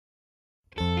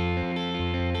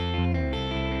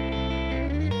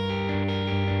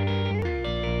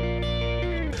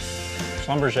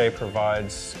Schlumberger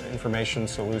provides information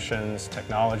solutions,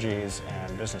 technologies,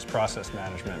 and business process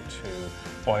management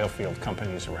to oil field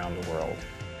companies around the world.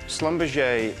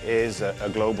 Schlumberger is a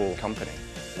global company.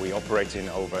 We operate in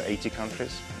over 80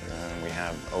 countries. We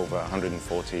have over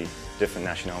 140 different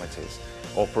nationalities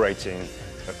operating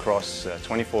across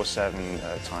 24/7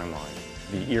 timeline.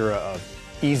 The era of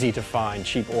easy-to-find,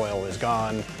 cheap oil is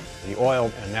gone. The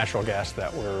oil and natural gas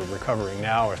that we're recovering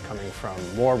now is coming from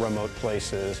more remote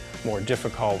places, more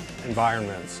difficult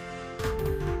environments.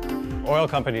 Oil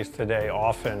companies today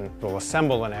often will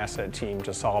assemble an asset team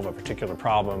to solve a particular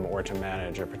problem or to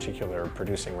manage a particular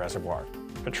producing reservoir.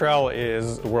 Petrel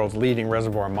is the world's leading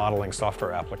reservoir modeling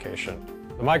software application.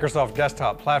 The Microsoft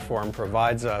desktop platform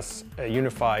provides us a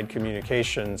unified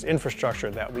communications infrastructure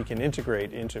that we can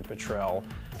integrate into Petrel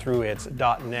through its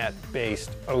 .NET-based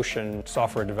Ocean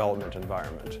software development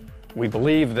environment. We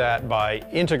believe that by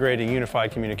integrating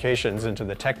unified communications into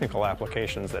the technical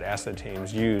applications that asset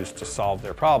teams use to solve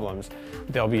their problems,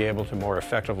 they'll be able to more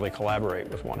effectively collaborate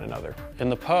with one another. In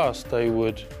the past, they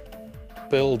would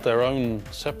build their own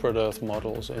separate Earth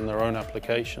models in their own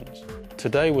applications.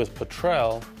 Today with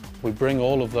Petrel, we bring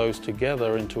all of those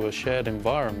together into a shared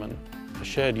environment, a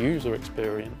shared user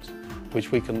experience,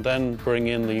 which we can then bring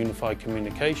in the unified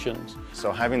communications.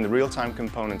 So having the real-time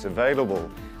component available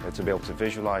to be able to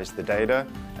visualize the data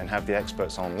and have the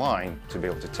experts online to be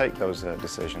able to take those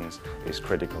decisions is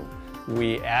critical.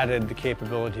 We added the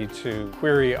capability to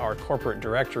query our corporate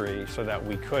directory so that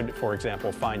we could, for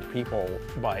example, find people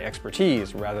by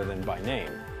expertise rather than by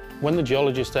name. When the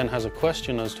geologist then has a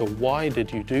question as to why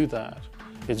did you do that,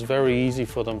 it's very easy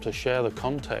for them to share the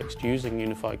context using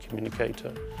Unified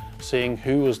Communicator, seeing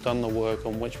who has done the work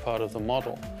on which part of the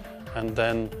model, and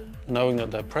then knowing that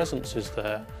their presence is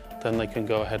there, then they can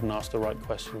go ahead and ask the right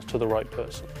questions to the right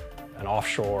person. An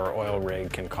offshore oil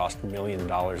rig can cost $1 million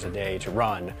a day to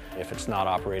run. If it's not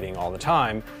operating all the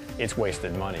time, it's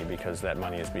wasted money because that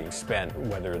money is being spent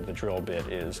whether the drill bit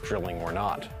is drilling or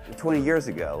not. 20 years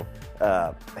ago,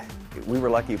 we were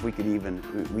lucky if we could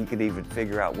even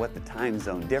figure out what the time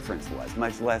zone difference was,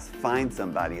 much less find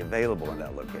somebody available in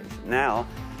that location. Now,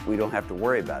 we don't have to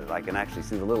worry about it. I can actually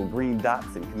see the little green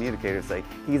dots in Communicator say,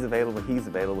 he's available,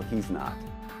 he's not.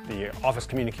 The Office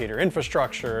Communicator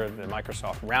infrastructure, the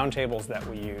Microsoft roundtables that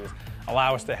we use,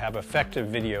 allow us to have effective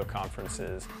video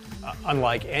conferences,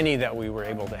 unlike any that we were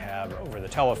able to have over the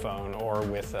telephone or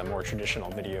with a more traditional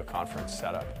video conference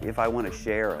setup. If I want to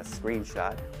share a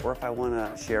screenshot, or if I want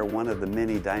to share one of the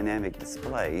many dynamic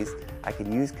displays, I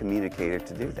can use Communicator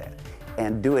to do that,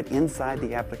 and do it inside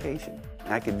the application.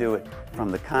 I can do it from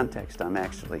the context I'm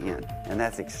actually in, and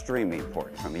that's extremely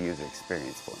important from a user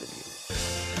experience point of view.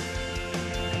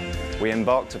 We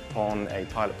embarked upon a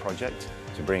pilot project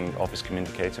to bring Office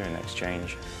Communicator and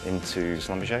Exchange into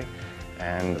Schlumberger,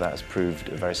 and that's proved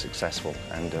very successful.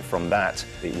 And from that,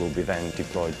 it will be then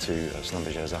deployed to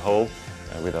Schlumberger as a whole,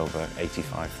 with over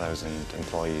 85,000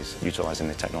 employees utilizing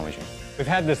the technology. We've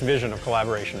had this vision of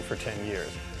collaboration for 10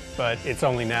 years, but it's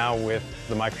only now with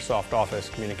the Microsoft Office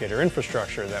Communicator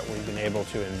infrastructure that we've been able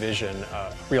to envision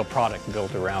a real product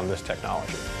built around this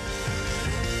technology.